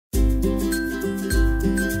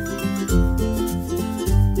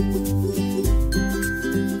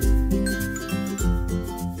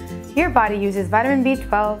body uses vitamin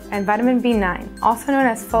B12 and vitamin B9, also known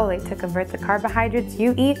as folate, to convert the carbohydrates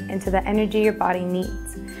you eat into the energy your body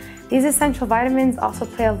needs. These essential vitamins also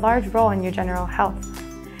play a large role in your general health.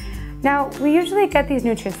 Now, we usually get these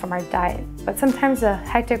nutrients from our diet, but sometimes a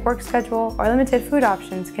hectic work schedule or limited food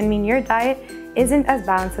options can mean your diet isn't as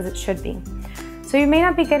balanced as it should be. So you may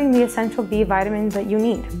not be getting the essential B vitamins that you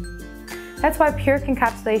need. That's why Pure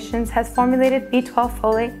Encapsulations has formulated B12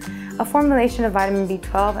 Folate, a formulation of vitamin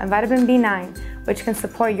B12 and vitamin B9, which can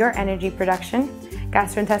support your energy production,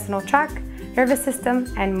 gastrointestinal tract, nervous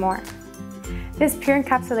system, and more. This Pure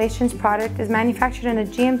Encapsulations product is manufactured in a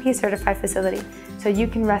GMP certified facility, so you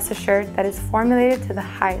can rest assured that it's formulated to the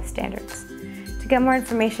highest standards. To get more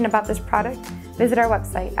information about this product, visit our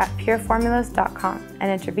website at PureFormulas.com and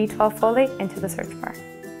enter B12 Folate into the search bar.